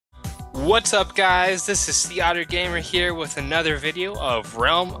What's up, guys? This is Sea Otter Gamer here with another video of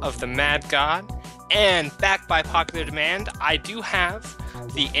Realm of the Mad God. And back by popular demand, I do have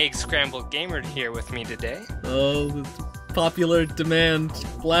the EggScrambledGamer here with me today. Oh, popular demand.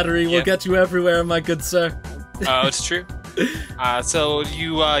 Flattery will get you everywhere, my good sir. Oh, it's true. So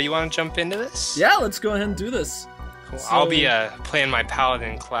you want to jump into this? Yeah, let's go ahead and do this. Cool. So, I'll be playing my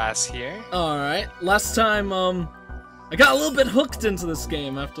paladin class here. Alright. Last time, I got a little bit hooked into this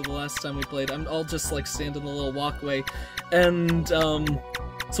game after the last time we played. I'll just like stand in the little walkway. And,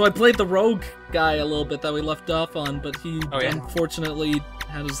 so I played the rogue guy a little bit that we left off on, but he unfortunately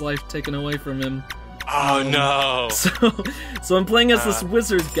had his life taken away from him. Oh no! So I'm playing as this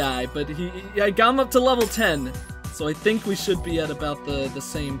wizard guy, but I got him up to level 10. So I think we should be at about the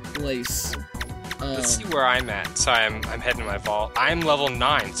same place. Let's see where I'm at. Sorry, I'm heading to my vault. I'm level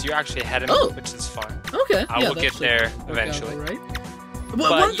 9, so you're actually ahead of me, which is fun. Okay. I will get there eventually. Right?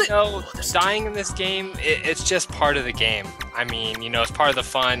 But, you know, dying in this game, it's just part of the game. I mean, you know, it's part of the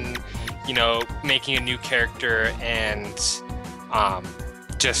fun, you know, making a new character and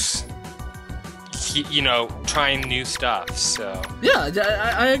just, you know, trying new stuff, so... Yeah,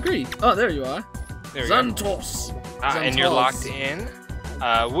 I agree. Oh, there you are. There we Xantos. And you're locked in.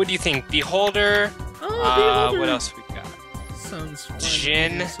 What do you think? Beholder? Beholder. What else we got? Sounds fun,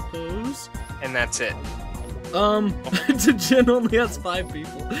 Jinn. I suppose. And that's it. Jinn only has 5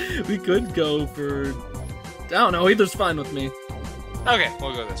 people. We could go for... I don't know, either's fine with me. Okay,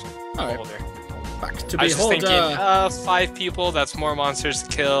 we'll go this way. Alright. Back to Beholder. I was just thinking, 5 people, that's more monsters to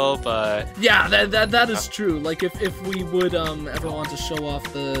kill, but... Yeah, that is true. Like, if we would, ever want to show off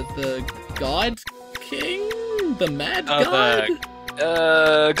the God King? The Mad God?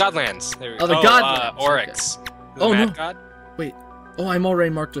 Godlands. There we go. Oh, the Godlands. Oryx. Okay. The Mad God? Wait. Oh, I'm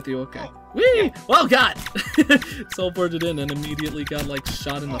already marked with you, okay. Whee! Yeah. Well, God! Teleported in and immediately got, like,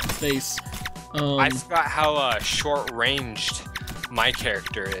 shot in the face. I forgot how, short-ranged my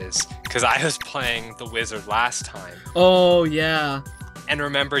character is, because I was playing the wizard last time. Oh, yeah. And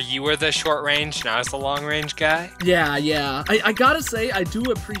remember, you were the short-range, and I was the long-range guy? Yeah. I gotta say, I do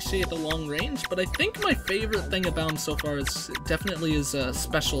appreciate the long range, but I think my favorite thing about him so far is definitely his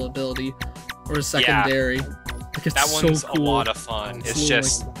special ability, or his secondary. Yeah. Like, it's that one's so cool. a lot of fun. It's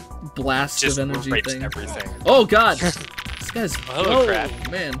just... Like, blast of energy thing. Everything. Oh, God! This guy's... Hello, crap.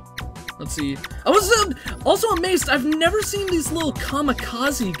 Man. Let's see. I was also amazed. I've never seen these little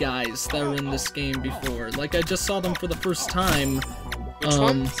kamikaze guys that were in this game before. Like, I just saw them for the first time. Which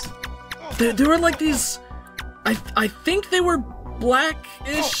ones? They were like these... I think they were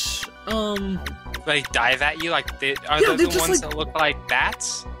blackish, Like, dive at you? Like, are they the ones that look like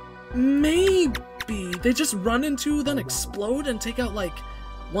bats? Maybe. They just run into, then explode, and take out, like,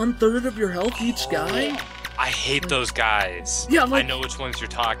 1/3 of your health each guy. I hate those guys. Yeah, like, I know which ones you're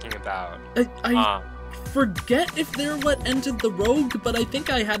talking about. I forget if they're what ended the rogue, but I think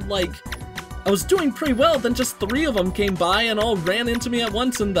I had, like... I was doing pretty well, then just 3 of them came by and all ran into me at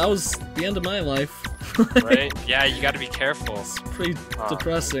once, and that was the end of my life. Right? Yeah, you gotta be careful. It's pretty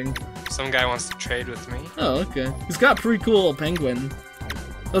depressing. Some guy wants to trade with me. Oh, okay. He's got a pretty cool penguin.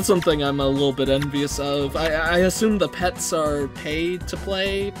 That's something I'm a little bit envious of. I assume the pets are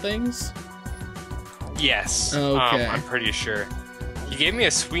pay-to-play things? Yes. Okay. I'm pretty sure. He gave me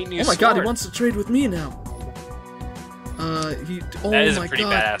a sweet new sword. Oh my god, he wants to trade with me now. That is a pretty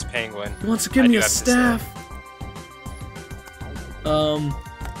badass penguin. He wants to give me a staff.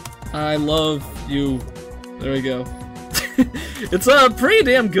 I love you. There we go. It's pretty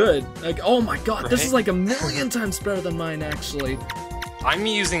damn good. Like, oh my god, this is like a million times better than mine, actually. I'm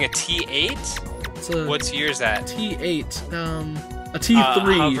using a T8. What's yours at? T8. A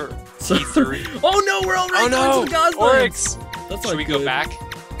T3. T3. Oh no, we're already going to the Godlands. Oryx. That's Should we go back?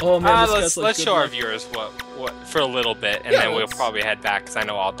 Oh man, let's show our viewers what for a little bit, and then we'll probably head back because I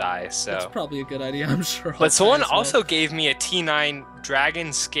know I'll die. So that's probably a good idea. I'm sure. But someone also gave me a T9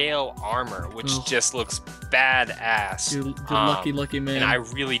 dragon scale armor, which just looks badass. You're lucky man. And I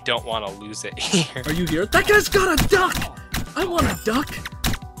really don't want to lose it here. Are you here? That guy's got a duck. I want a duck.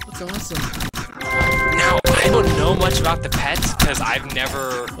 That's awesome. Now, I don't know much about the pets because I've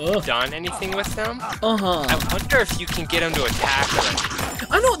never done anything with them. I wonder if you can get them to attack or anything.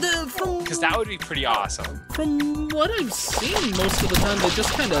 I know, because that would be pretty awesome. From what I've seen, most of the time they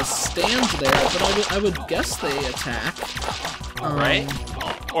just kind of stand there, but I would guess they attack. Right?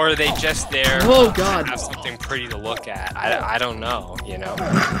 Or are they just there to have something pretty to look at? I don't know, you know?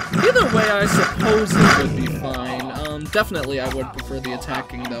 Either way, I suppose it would be fine. Definitely I would prefer the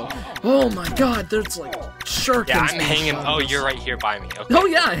attacking, though. Oh my god, there's like shurikens. Yeah, I'm hanging. Oh, you're right here by me. Okay. Oh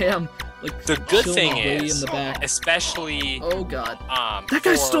yeah, I am. like The good chilling thing way is, in the back. especially Oh god. That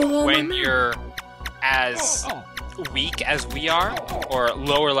guy for stole all my when men. you're as weak as we are, or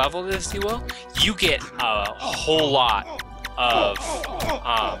lower level as you will, you get a whole lot of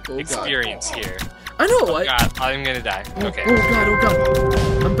experience here. I know. Oh god, I'm gonna die. Okay. Oh god, oh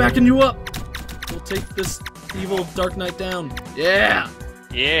god. I'm backing you up. We'll take this evil Dark Knight down. Yeah.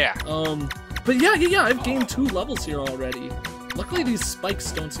 Yeah. But yeah, I've gained 2 levels here already. Luckily these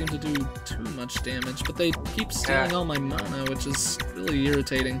spikes don't seem to do too much damage, but they keep stealing all my mana, which is really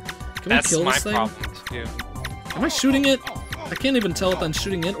irritating. Can we kill this thing? That's my problem too. Am I shooting it? I can't even tell if I'm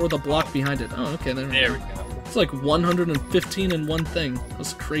shooting it or the block behind it. Oh, okay, there we go. It's like 115 in one thing.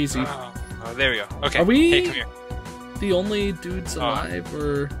 That's crazy. Oh, there we go. Okay. Are we Hey, come here. the only dudes alive,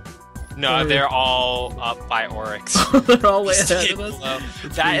 or...? No, they're all up by Oryx. They're all way ahead of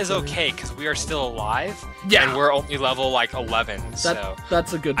us? That is okay, because we are still alive, Yeah. and we're only level, like, 11, so...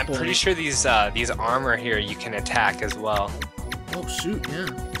 That's a good point. I'm pretty sure these armor here you can attack as well. Oh, shoot, yeah.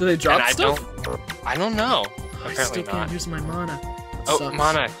 Do they drop stuff? I don't know. I Apparently still can't not. use my mana. Oh, Sucks.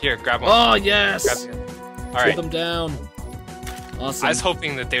 mana. Here, grab one. Oh, yes! Grab it. Pull Alright. them down. Awesome. I was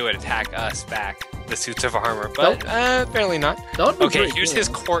hoping that they would attack us back, the suits of armor, but apparently not. That would be Okay, pretty here's cool. his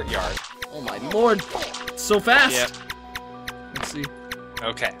courtyard. Oh my lord. So fast. Yep. Let's see.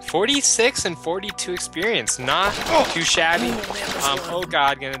 Okay, 46 and 42 experience. Not too shabby. Oh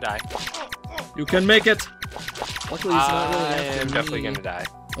god, gonna die. You can make it. Luckily, he's not really I after am me. definitely gonna die.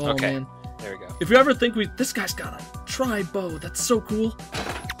 Oh, Okay, man. there we go. If you ever think this guy's got a tri-bow. That's so cool.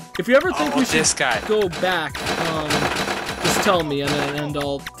 If you ever think we should this guy. go back, just tell me and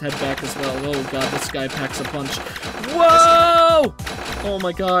I'll head back as well. Oh god, this guy packs a punch. Whoa! Oh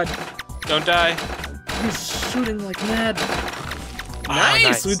my god. Don't die. He's shooting like mad.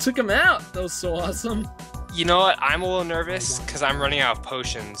 Nice. We took him out. That was so awesome. You know what? I'm a little nervous because I'm running out of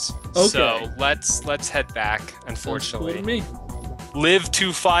potions. Okay. So let's head back. Unfortunately, Sounds cool to me. Live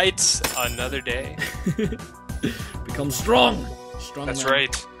to fight another day. Become strong. Strong. That's man.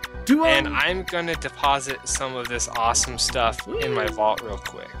 right. And I'm gonna deposit some of this awesome stuff in my vault real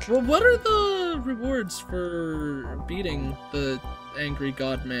quick. Well, what are the rewards for beating the angry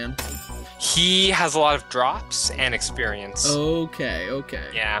god man? He has a lot of drops and experience. Okay.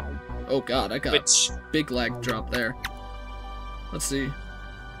 Yeah. Oh god, I got big lag drop there. Let's see.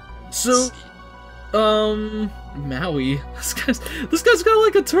 So, Maui. This guy's got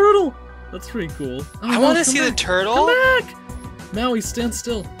like a turtle. That's pretty cool. Oh, I want to see the turtle. Come back! Maui, stand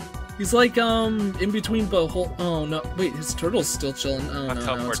still. He's like in between oh no, wait, his turtle's still chilling. Oh no,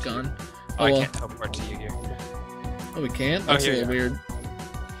 now it's gone. Oh, I can't teleport to you here. Oh, we can't? That's a little weird.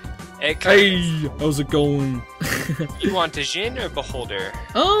 Hey, how's it going? You want a Jin or Beholder?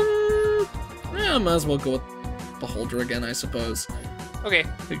 Yeah, might as well go with Beholder again, I suppose. Okay.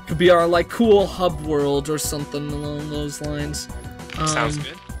 It could be our like cool hub world or something along those lines. Sounds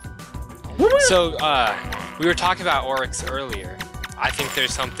good. So, we were talking about Oryx earlier. I think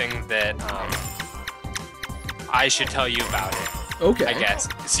there's something that I should tell you about it. Okay. I guess.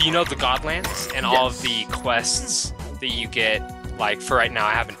 So you know the Godlands and all of the quests that you get. Like for right now,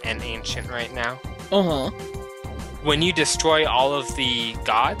 I have an ancient right now. When you destroy all of the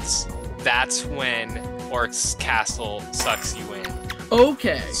gods, that's when Oryx Castle sucks you in.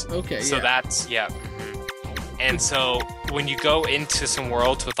 Okay. So that's And so when you go into some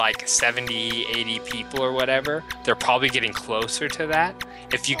worlds with like 70, 80 people or whatever, they're probably getting closer to that.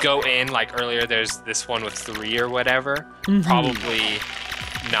 If you go in, like earlier, there's this one with 3 or whatever, probably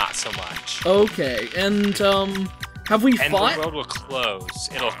not so much. Okay, and have we fought? And the road will close.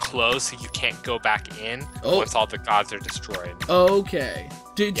 It'll close so you can't go back in once all the gods are destroyed. Okay.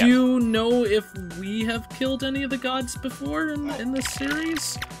 Did you know if we have killed any of the gods before in this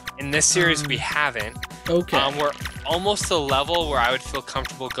series? In this series, we haven't. Okay. We're almost to the level where I would feel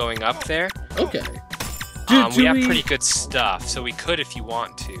comfortable going up there. Okay. We have pretty good stuff, so we could if you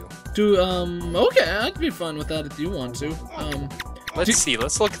want to. Okay, I'd be fine with that if you want to. Let's see,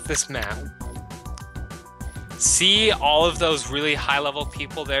 let's look at this map. See all of those really high-level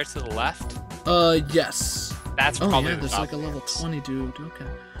people there to the left? Yes. That's probably there's like a level 20 dude, okay.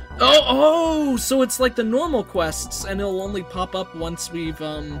 Oh, so it's like the normal quests, and it'll only pop up once we've,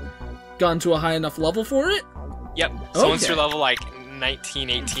 gone to a high enough level for it? Yep, so once you're level, like, 19,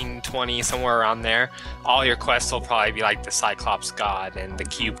 18, 20, somewhere around there, all your quests will probably be like the Cyclops God and the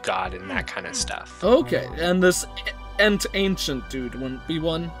Cube God and that kind of stuff. Okay, and this ancient dude wouldn't be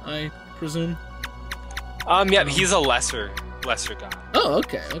one, I presume? Yep, he's a lesser god. Oh,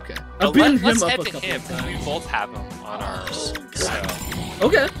 okay. I've beaten him up a couple of times. We both have him on ours. So.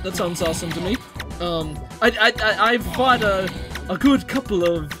 Okay, that sounds awesome to me. I fought a a good couple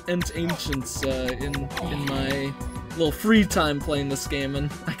of ancients in my little free time playing this game, and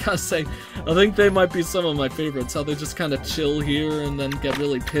I gotta say, I think they might be some of my favorites. How they just kind of chill here and then get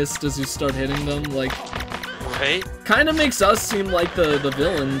really pissed as you start hitting them, like. Right? Kind of makes us seem like the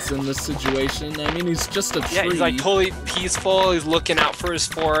villains in this situation. I mean, he's just a tree. Yeah, he's like totally peaceful. He's looking out for his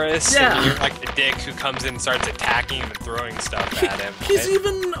forest. Yeah. And you're like the dick who comes in and starts attacking him and throwing stuff at him. He's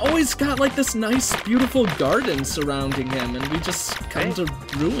even always got like this nice, beautiful garden surrounding him, and we just come to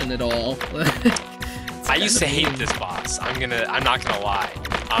ruin it all. I used to hate this boss. I'm not gonna lie,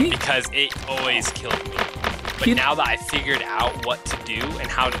 because it always killed me. But now that I figured out what to do and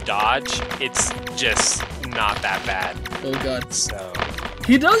how to dodge, it's just not that bad. Oh god. So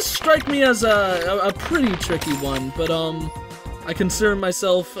he does strike me as a pretty tricky one, but I consider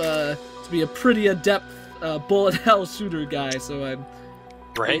myself to be a pretty adept bullet hell shooter guy, so I'm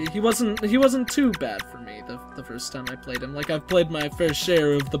right. He wasn't too bad for me the first time I played him. Like I've played my fair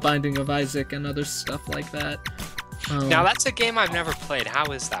share of The Binding of Isaac and other stuff like that. Now that's a game I've never played.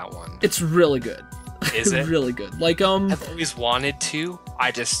 How is that one? It's really good. Is it? Really good. Like, I've always wanted to.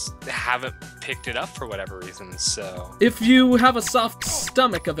 I just haven't picked it up for whatever reason, so... If you have a soft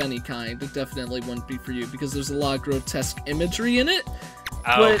stomach of any kind, it definitely wouldn't be for you, because there's a lot of grotesque imagery in it.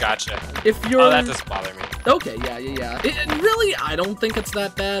 Oh, but gotcha. If you're... Oh, that doesn't bother me. Okay, yeah. Really, I don't think it's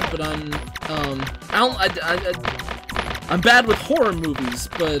that bad, but I'm bad with horror movies,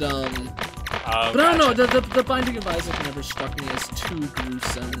 but, Oh, but I don't know, the Binding of Isaac never struck me as too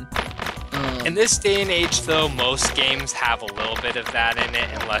gruesome. In this day and age, though, most games have a little bit of that in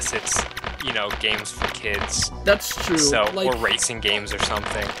it, unless it's, you know, games for kids. That's true. So, like, or racing games or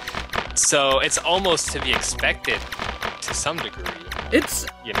something. So it's almost to be expected to some degree. It's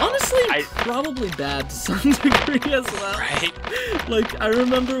honestly probably bad to some degree as well. Right? Like, I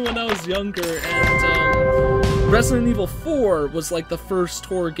remember when I was younger, and Resident Evil 4 was like the first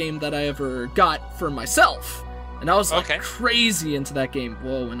horror game that I ever got for myself. And I was like crazy into that game.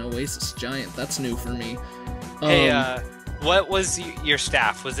 Whoa, an Oasis Giant. That's new for me. Hey, what was your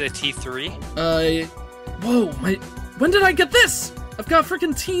staff? Was it a T3? Whoa, when did I get this? I've got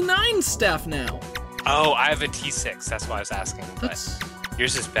freaking T9 staff now. Oh, I have a T6. That's why I was asking. But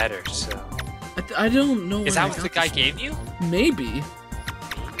yours is better, so... I don't know. Is that what the guy gave you? Maybe.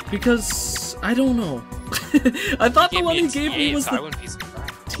 Because, I don't know. I thought the one he gave me was the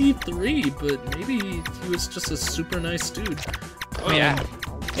T3, but maybe he was just a super nice dude. Oh yeah.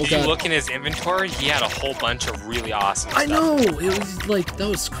 Did you look in his inventory? He had a whole bunch of really awesome stuff. I know! It was like, that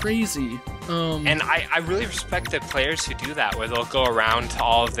was crazy. And I really respect the players who do that, where they'll go around to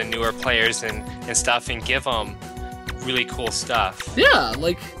all of the newer players and stuff and give them really cool stuff. Yeah,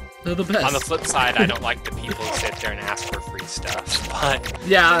 like, they're the best. On the flip side, I don't like the people who sit there and ask for free stuff, but...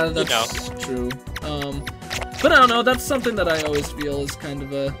 Yeah, that's true. But I don't know, that's something that I always feel is kind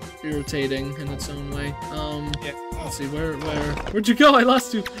of irritating in its own way. Let's see, where'd you go? I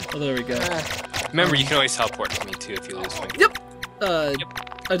lost you. Oh, there we go. Remember, you can always teleport to me too if you lose me. Yep.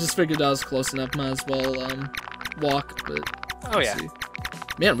 I just figured I was close enough, might as well walk, but let's see.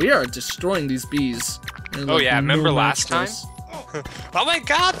 Man, we are destroying these bees. Oh yeah, remember last time? Oh my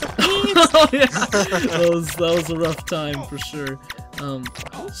god, the bees! Oh yeah, that was a rough time for sure.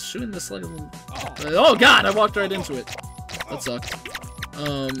 I was shooting this like a little... oh god, I walked right into it. That sucked.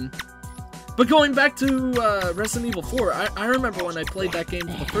 But going back to Resident Evil 4, I remember when I played that game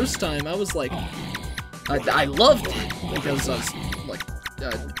for the first time, I was like... I loved it, because I was like,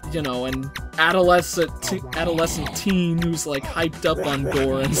 you know, an adolescent teen who's like hyped up on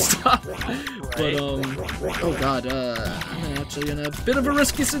gore and stuff. But oh god, I'm actually in a bit of a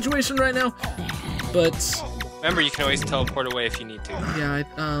risky situation right now. But remember, you can always teleport away if you need to. Yeah,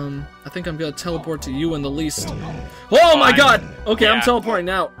 I think I'm gonna teleport to you in the least. Oh my god! Okay, yeah. I'm teleporting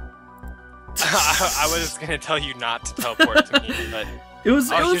now. I was gonna tell you not to teleport to me, but here's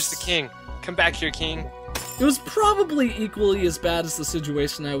the king. Come back here, king. It was probably equally as bad as the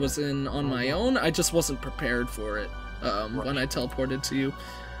situation I was in on my own. I just wasn't prepared for it when I teleported to you.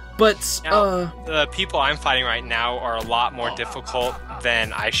 But now, the people I'm fighting right now are a lot more difficult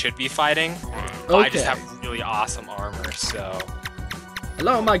than I should be fighting. But I just have really awesome armor, so...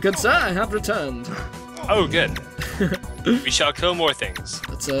 Hello, my good sir, I have returned. Oh, good. We shall kill more things.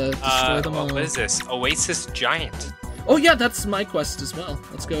 Let's destroy them all. What is this? Oasis Giant. Oh yeah, that's my quest as well.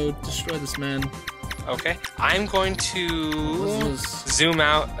 Let's go destroy this man. Okay, I'm going to zoom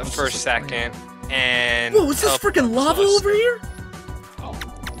out for a second and... Whoa, is this freaking lava over here?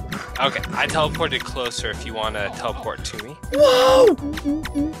 Okay, I teleported closer if you want to teleport to me. Whoa!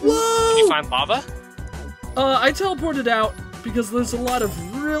 Whoa! Did you find lava? I teleported out because there's a lot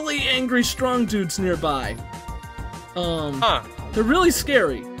of really angry strong dudes nearby. They're really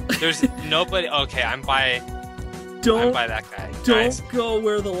scary. There's nobody. Okay, I'm by that guy. Don't go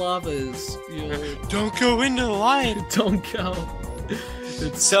where the lava is. Don't go into the lion. Don't go.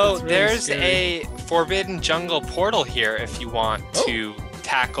 It's really there's scary. a forbidden jungle portal here if you want to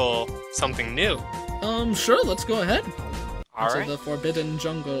tackle something new. Sure, let's go ahead. Alright. The forbidden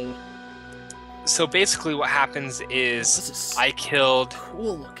jungle. So basically what happens is I killed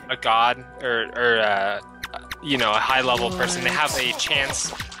Cool looking. a god or a high-level person. They have a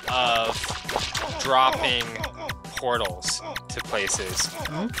chance of dropping portals to places.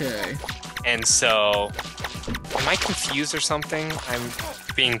 Okay. And so, am I confused or something? I'm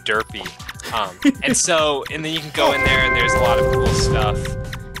being derpy. And then you can go in there and there's a lot of cool stuff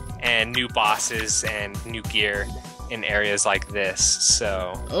and new bosses and new gear in areas like this.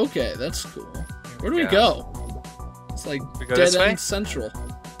 So. Okay, that's cool. Where do we go? It's like dead end central.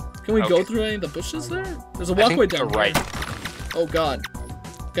 Can we go through any of the bushes there? There's a walkway down there. Right. Oh god.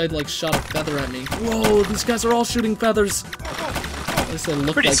 Guy like shot a feather at me. Whoa, these guys are all shooting feathers. At least they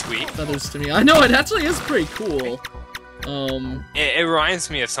look like sweet. feathers to me. I know, it actually is pretty cool. It reminds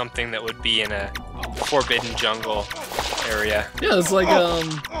me of something that would be in a forbidden jungle area. Yeah, it's like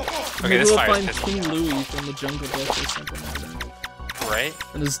okay, this we'll fire's find pissed King me off. Louis from the Jungle Book or something like that. Right?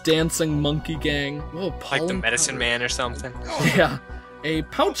 And his dancing monkey gang. Whoa, pollen Like the medicine powder. man or something. Yeah. A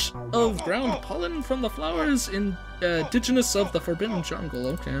pouch of ground pollen from the flowers indigenous of the Forbidden Jungle.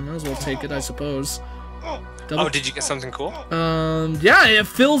 Okay, I might as well take it, I suppose. Did you get something cool? Yeah, it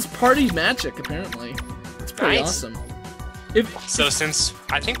fills party magic, apparently. It's pretty awesome. Since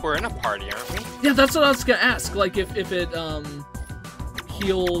I think we're in a party, aren't we? Yeah, that's what I was gonna ask. Like, if it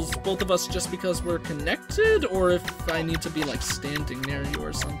heals both of us just because we're connected, or if I need to be like standing near you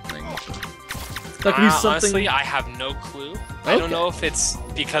or something. That could be something. Honestly, I have no clue. I don't know if it's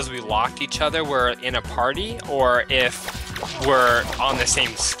because we locked each other, we're in a party, or if we're on the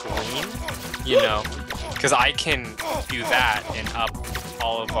same screen, you know? Because I can do that and up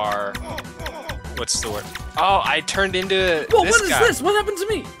all of our... What's the word? Oh, I turned into Whoa, this what is guy. this? What happened to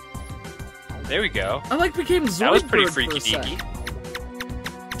me? There we go. I like became Zoidberg. That was pretty for a freaky sec.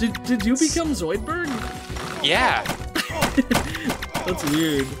 deaky. Did you become Zoidberg? Yeah. That's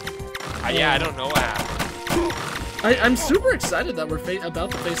weird. Yeah, I don't know what happened. I'm super excited that we're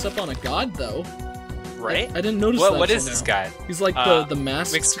about to face up on a god, though. Right? I didn't notice that. What is this guy? He's like the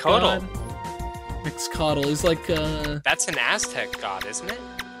masked Mixcoatl. god. Mixcoatl. He's like That's an Aztec god, isn't it?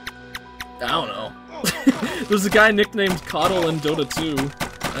 I don't know. There's a guy nicknamed Coddle in Dota 2.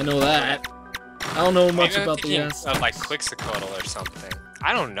 I know that. I don't know much Maybe I'm about the thinking Aztecs. of like Quixocoatl or something.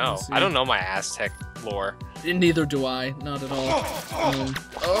 I don't know. I don't know my Aztec lore. Neither do I. Not at all.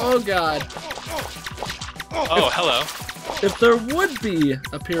 Oh god. Oh, hello. If there would be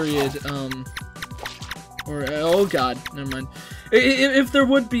a period, oh god, never mind. If there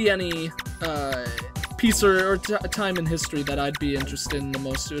would be any piece or time in history that I'd be interested in the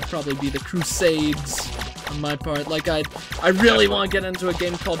most, it would probably be the Crusades on my part. Like I really want to get into a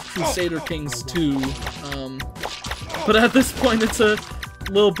game called Crusader Kings 2, but at this point it's a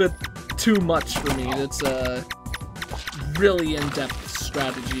little bit too much for me. It's a really in-depth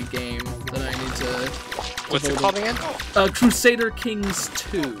strategy game that I need to... What's it called again? Crusader Kings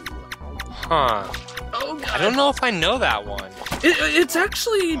 2. Huh. Oh god. I don't know if I know that one. It's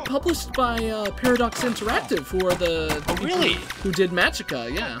actually published by Paradox Interactive, who are the really? Who did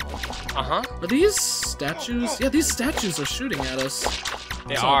Magicka, yeah. Uh-huh. Are these statues? Yeah, these statues are shooting at us.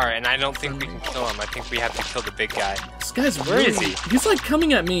 They are, and I don't think we can kill him. I think we have to kill the big guy. This guy's Where is he? He's like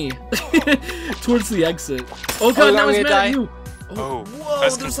coming at me. Towards the exit. Oh god, now he's mad at you! Oh, whoa,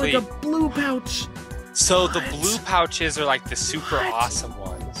 there's like a blue pouch! So the blue pouches are like the super awesome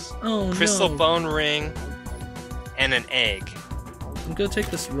ones. Oh Crystal no. bone ring and an egg. I'm gonna take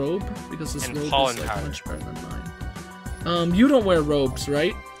this robe, because this robe pollen is like powder. much better than mine. You don't wear robes,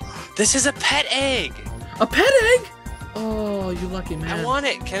 right? This is a pet egg! A pet egg?! Oh, you lucky man. I want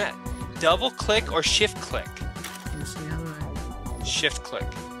it. Can I double click or shift click? Let me see, how do I... Shift click.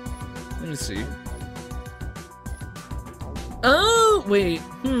 Let me see. Oh, wait.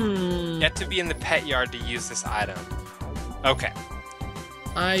 You have to be in the pet yard to use this item. Okay.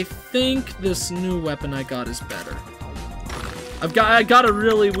 I think this new weapon I got is better. I got a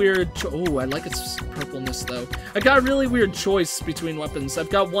really weird oh, I like its purpleness though. I got a really weird choice between weapons.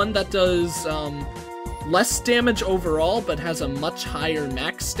 I've got one that does less damage overall but has a much higher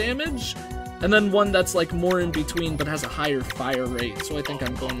max damage, and then one that's like more in between but has a higher fire rate. So I think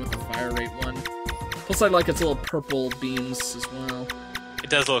I'm going with the fire rate one. Plus I like its little purple beams as well. It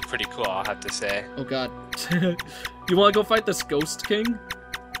does look pretty cool, I'll have to say. Oh god. You want to go fight this Ghost King?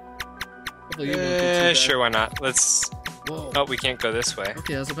 Hopefully you won't be too bad. Sure, why not? Let's Whoa. Oh, we can't go this way.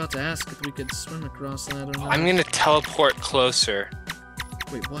 Okay, I was about to ask if we could swim across that or not. I'm gonna teleport closer.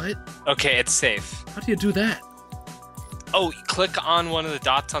 Wait, what? Okay, it's safe. How do you do that? Oh, click on one of the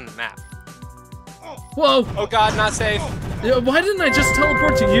dots on the map. Whoa! Oh god, not safe. Yeah, why didn't I just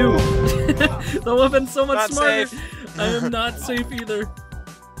teleport to you? That would have been so much Not smarter. safe. I am not safe either.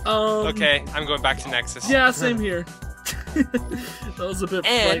 Okay, I'm going back to Nexus. Yeah, same here. That was a bit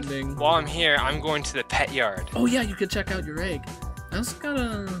And frightening. while I'm here, I'm going to the pet yard. Oh yeah, you could check out your egg. I also got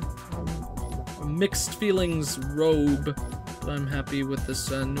a mixed feelings robe. But I'm happy with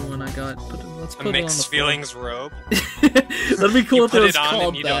this new one I got. Let's put A it on the mixed feelings robe. That'd be cool You if it put was it on called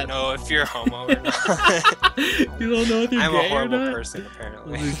and you that. don't know if you're homo or not. You don't know if you're I'm gay a horrible or not? person,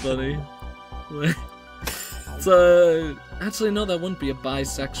 apparently. That'd be funny. It's actually no, that wouldn't be a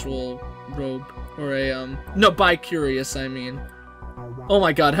bisexual robe or a no, bi-curious. I mean. Oh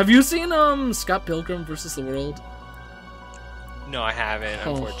my God, have you seen Scott Pilgrim vs. the World? No, I haven't,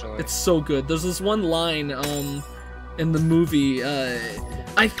 unfortunately. It's so good. There's this one line in the movie.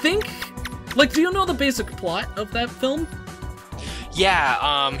 I think, like, do you know the basic plot of that film?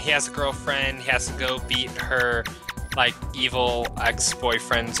 Yeah, he has a girlfriend. He has to go beat her, like, evil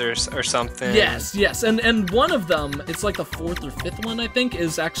ex-boyfriends or something. Yes, and one of them, it's like the 4th or 5th one, I think,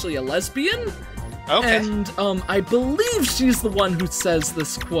 is actually a lesbian. Okay. And I believe she's the one who says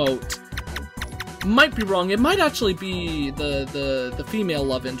this quote. Might be wrong. It might actually be the female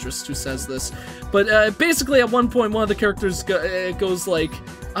love interest who says this. But basically, at one point, one of the characters goes like,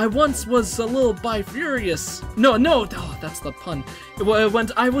 "I once was a little bi-furious." No, oh, that's the pun. It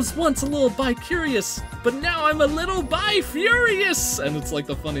went, "I was once a little bi-curious, but now I'm a little bi-furious." And it's like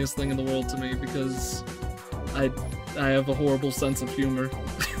the funniest thing in the world to me because I have a horrible sense of humor.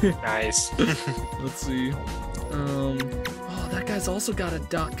 Nice. Let's see. Oh, that guy's also got a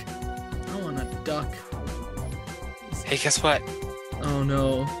duck. I want a duck. Hey, guess what? Oh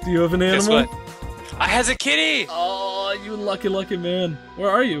no. Do you have an animal? Guess what? I has a kitty! Oh, you lucky man. Where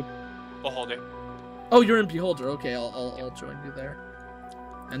are you? Beholder. Oh, you're in Beholder. Okay, I'll join you there.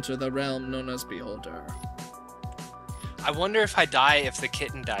 Enter the realm known as Beholder. I wonder if I die if the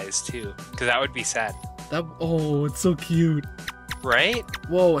kitten dies too, because that would be sad. Oh, it's so cute. Right?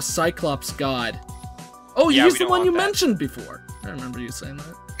 Whoa, a Cyclops god. Oh, Yeah, he's we the don't one want you that. mentioned before. I remember you saying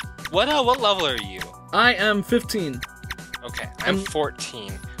that. What level are you? I am 15. Okay, I'm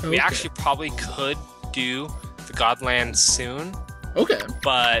 14. We Okay. actually probably could do the Godlands soon, Okay.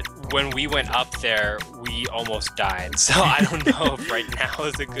 but when we went up there, we almost died. So I don't know if right now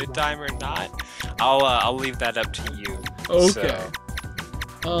is a good time or not. I'll leave that up to you. Okay.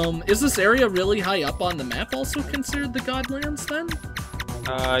 So, Is this area really high up on the map also considered the Godlands then?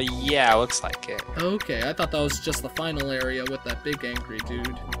 yeah, looks like it. Okay, I thought that was just the final area with that big angry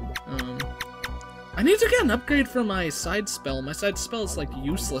dude. I need to get an upgrade for my side spell. My side spell is like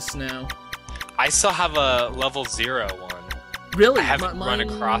useless now. I still have a level 0 one. Really? I haven't run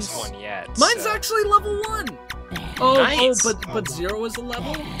across one yet. Mine's so. actually level 1! Oh, Nice. but 0 is a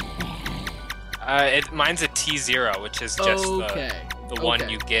level? Mine's a T0, which is just the one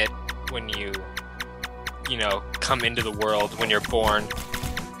you get when you know, come into the world when you're born.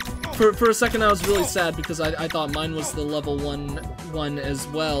 For a second I was really sad because I thought mine was the level 1 as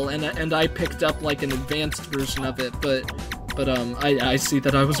well, and I picked up like an advanced version of it, but I see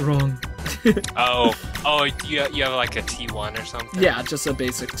that I was wrong. oh, you have like a T1 or something? Yeah, just a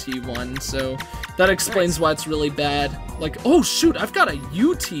basic T1, so that explains why it's really bad. Like, oh shoot, I've got a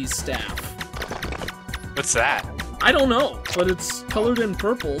UT staff. What's that? I don't know, but it's colored in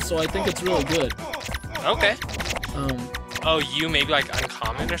purple, so I think it's really good. Okay. Oh, you maybe like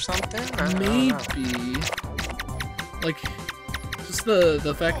uncommon or something? I don't know. Maybe. Like, just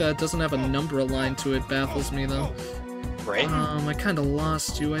the fact that it doesn't have a number aligned to it baffles me, though. Right? I kind of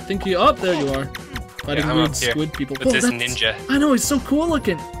lost you. I think you... Oh, there you are. Fighting I'm weird up here squid people. with this that's- ninja. I know, he's so cool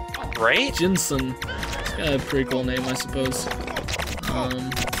looking. Right? Jinsun. He's got a pretty cool name, I suppose.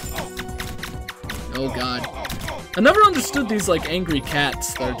 Oh god. I never understood these, like, angry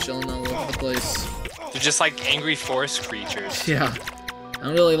cats that are chilling all over the place. They're just like angry forest creatures. Yeah. I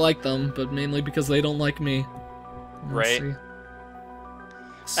don't really like them, but mainly because they don't like me. Let's Right.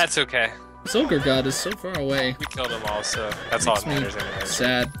 see. That's okay. This ogre god is so far away. We killed them all, so that's all that matters anyway.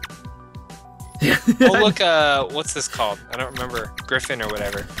 Sad. Yeah. Oh look, what's this called? I don't remember. Griffin or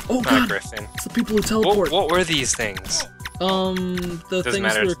whatever. Oh Not god, Griffin. it's the people who teleport. What were these things? The Doesn't things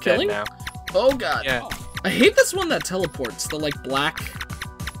matter, we were it's dead killing? now. Oh god. Yeah. I hate this one that teleports, the like black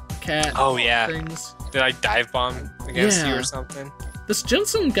cat Oh yeah. things. Did I dive bomb against you Yeah. or something? This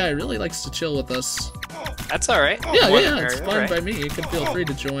Jensen guy really likes to chill with us. That's alright. Yeah, More yeah, than it's fair, fine alright. by me. You can feel free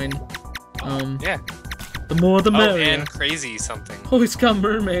to join. Yeah. The more the merrier. Oh, and crazy something. Oh, he's got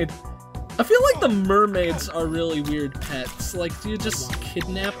mermaid. I feel like the mermaids are really weird pets. Like, do you just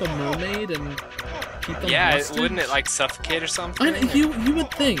kidnap a mermaid and keep them hostage? Wouldn't it like suffocate or something? You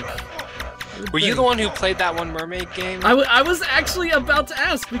would think. Were you the one who played that one mermaid game? I was actually about to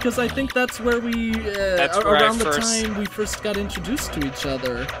ask, because I think that's where we around the time we first got introduced to each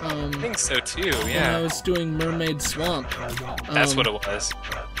other. I think so too. Yeah. When I was doing Mermaid Swamp. That's what it was.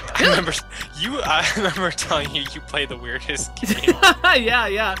 Yeah. I remember telling you played the weirdest game.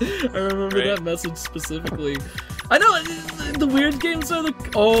 yeah. I remember that message specifically. I know the weird games are the.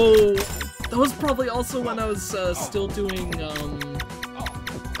 Oh, that was probably also when I was still doing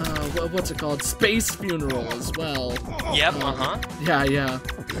what's it called? Space Funeral as well. Yep. Yeah.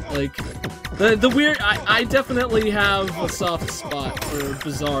 Like the weird. I definitely have a soft spot for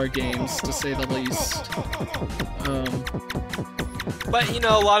bizarre games, to say the least. But you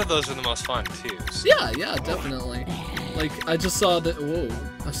know, a lot of those are the most fun too. So. Yeah, definitely. Like, I just saw that. Whoa,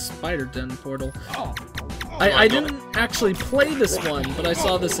 a spider den portal. I didn't actually play this one, but I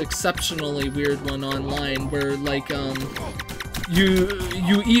saw this exceptionally weird one online where, like,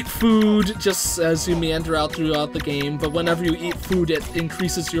 you eat food just as you meander out throughout the game, but whenever you eat food, it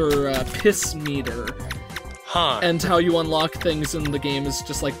increases your piss meter. Huh. And how you unlock things in the game is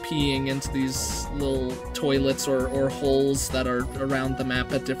just like peeing into these little toilets or holes that are around the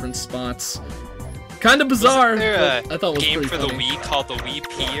map at different spots. Kind of bizarre. Wasn't there I thought it was game pretty for funny. the Wii called the Wii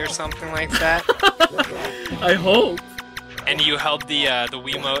Pee or something like that? I hope. And you held the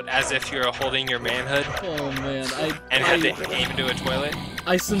Wiimote as if you were holding your manhood. Oh man, and had to aim into a toilet.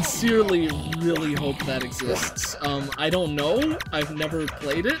 I sincerely really hope that exists. I don't know. I've never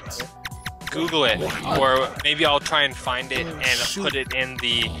played it. Google it, or maybe I'll try and find it and put it in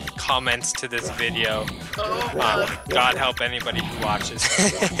the comments to this video. God help anybody who watches.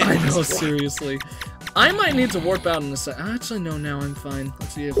 I know, seriously. I might need to warp out in a sec. Actually, no, now I'm fine.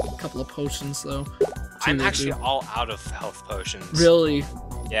 Let's see, a couple of potions, though. I'm actually all out of health potions. Really?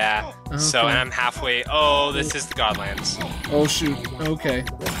 Yeah. Okay. So, and I'm halfway. Oh, this is the Godlands. Oh, shoot. Okay.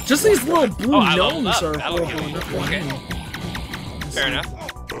 Just these little blue gnomes are That'll horrible heal enough. you. Okay. Fair enough.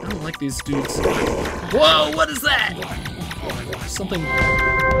 I don't like these dudes. Whoa, what is that? Something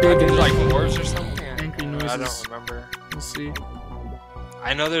big and like wars or something? Angry noises. I don't remember. Let's see.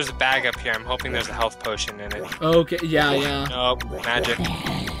 I know there's a bag up here. I'm hoping there's a health potion in it. Okay, yeah. Nope, magic.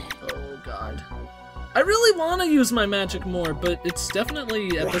 Oh, God. I really want to use my magic more, but it's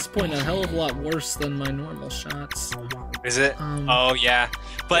definitely, at this point, a hell of a lot worse than my normal shots. Is it? Oh, yeah.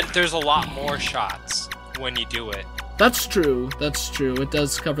 But there's a lot more shots when you do it. That's true. It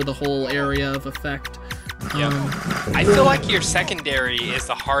does cover the whole area of effect. Yep. I feel like your secondary is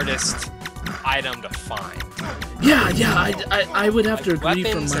the hardest item to find. Yeah, I would have to agree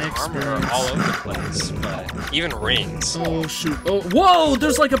from weapons my and armor experience. are all over the place, but even rings. Oh, shoot. Oh, whoa,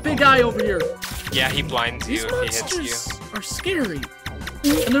 there's like a big guy over here. Yeah, he blinds you These if he hits monsters are scary.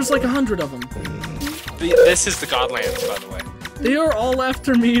 And there's like 100 of them. This is the Godlands, by the way. They are all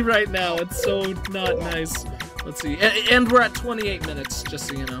after me right now. It's so not nice. Let's see. And we're at 28 minutes, just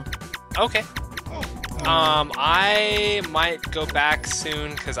so you know. Okay. I might go back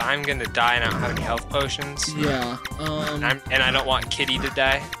soon because I'm gonna die and I don't have any health potions. Yeah. And I don't want Kitty to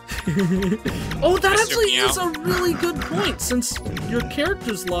die. Oh, that Mr. actually Meow. is a really good point. Since your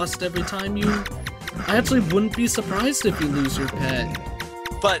character's lost every time you, I actually wouldn't be surprised if you lose your pet.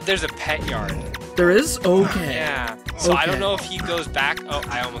 But there's a pet yard. There is? Okay. Yeah. So I Okay. don't know if he goes back. Oh,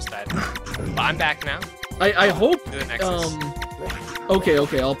 I almost died. But I'm back now. I hope. To the Nexus. Okay.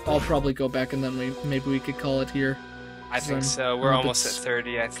 I'll probably go back and then maybe we could call it here. I think so. We're almost at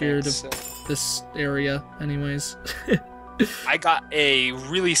 30. I think. Scared So. of this area, anyways. I got a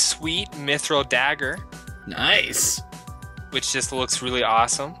really sweet mithril dagger, Nice. which just looks really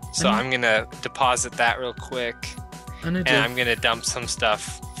awesome. So I'm gonna deposit that real quick, and I'm gonna dump some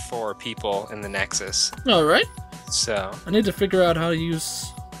stuff for people in the Nexus. All right. So I need to figure out how to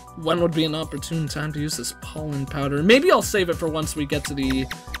use. When would be an opportune time to use this pollen powder? Maybe I'll save it for once we get to the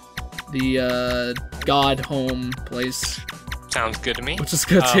god home place, sounds good to me. which is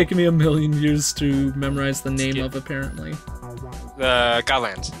gonna take me a million years to memorize the name get- of, apparently. The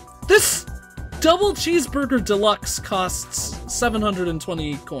Godlands. This double cheeseburger deluxe costs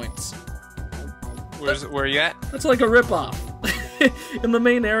 720 coins. Where are you at? That's like a ripoff. In the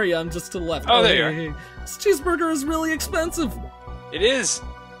main area, I'm just to the left. Oh, there you are. hey. This cheeseburger is really expensive. It is.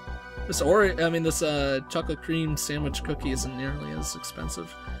 This chocolate cream sandwich cookie isn't nearly as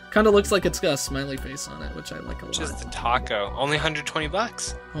expensive. Kind of looks like it's got a smiley face on it, which I like a lot. Just the taco. Only 120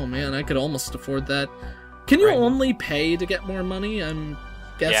 bucks. Oh man, I could almost afford that. Can you Right. only pay to get more money? I'm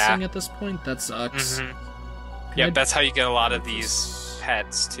guessing at this point. That sucks. Yep, that's how you get a lot of these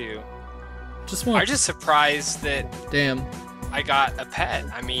pets too. I'm just surprised that damn, I got a pet.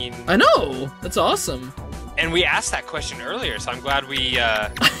 I mean, I know, that's awesome. And we asked that question earlier, so I'm glad we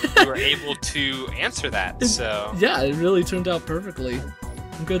were able to answer that. So yeah, it really turned out perfectly.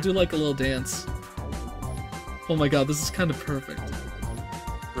 I'm gonna do like a little dance. Oh my god, this is kind of perfect.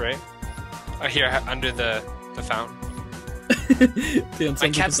 Right? Oh, here under the fountain. Dance My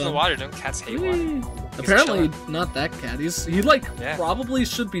cat's in the water. Don't cats hate water? Apparently not that cat. He like probably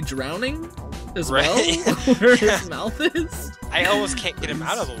should be drowning as well, where his mouth is. I almost can't get him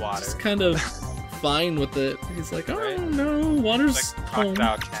out of the water. Just kind of fine with it. He's like, oh no, water's like home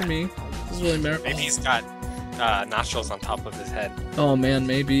to me. This is really maybe he's got nostrils on top of his head. Oh man,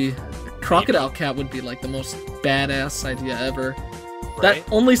 maybe. Crocodile cat would be like the most badass idea ever. That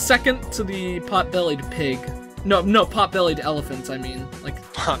only second to the pot-bellied pig. No, pot-bellied elephants, I mean.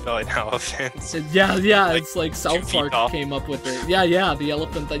 Like pot-bellied elephants. Yeah, like, it's like South Park came up with it. Yeah, the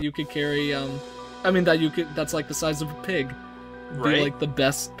elephant that you could carry, I mean that's like the size of a pig. Would be like the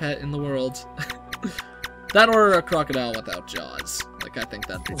best pet in the world. That or a crocodile without jaws. Like, I think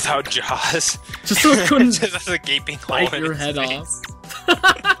that'd be without jaws? Just so it couldn't just a gaping bite your head off.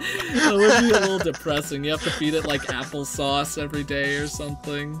 That would be a little depressing. You have to feed it like applesauce every day or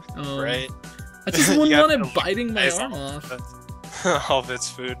something. Right. I just wouldn't want it biting my arm off. All of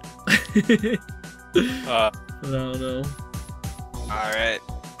its food. I don't know. Alright.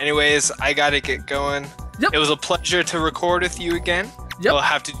 Anyways, I gotta get going. Yep. It was a pleasure to record with you again. Yep. We'll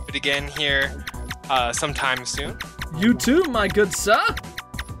have to do it again here sometime soon. You too, my good sir.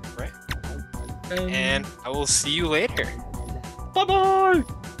 Right. And I will see you later. Bye-bye.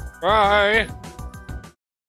 Bye.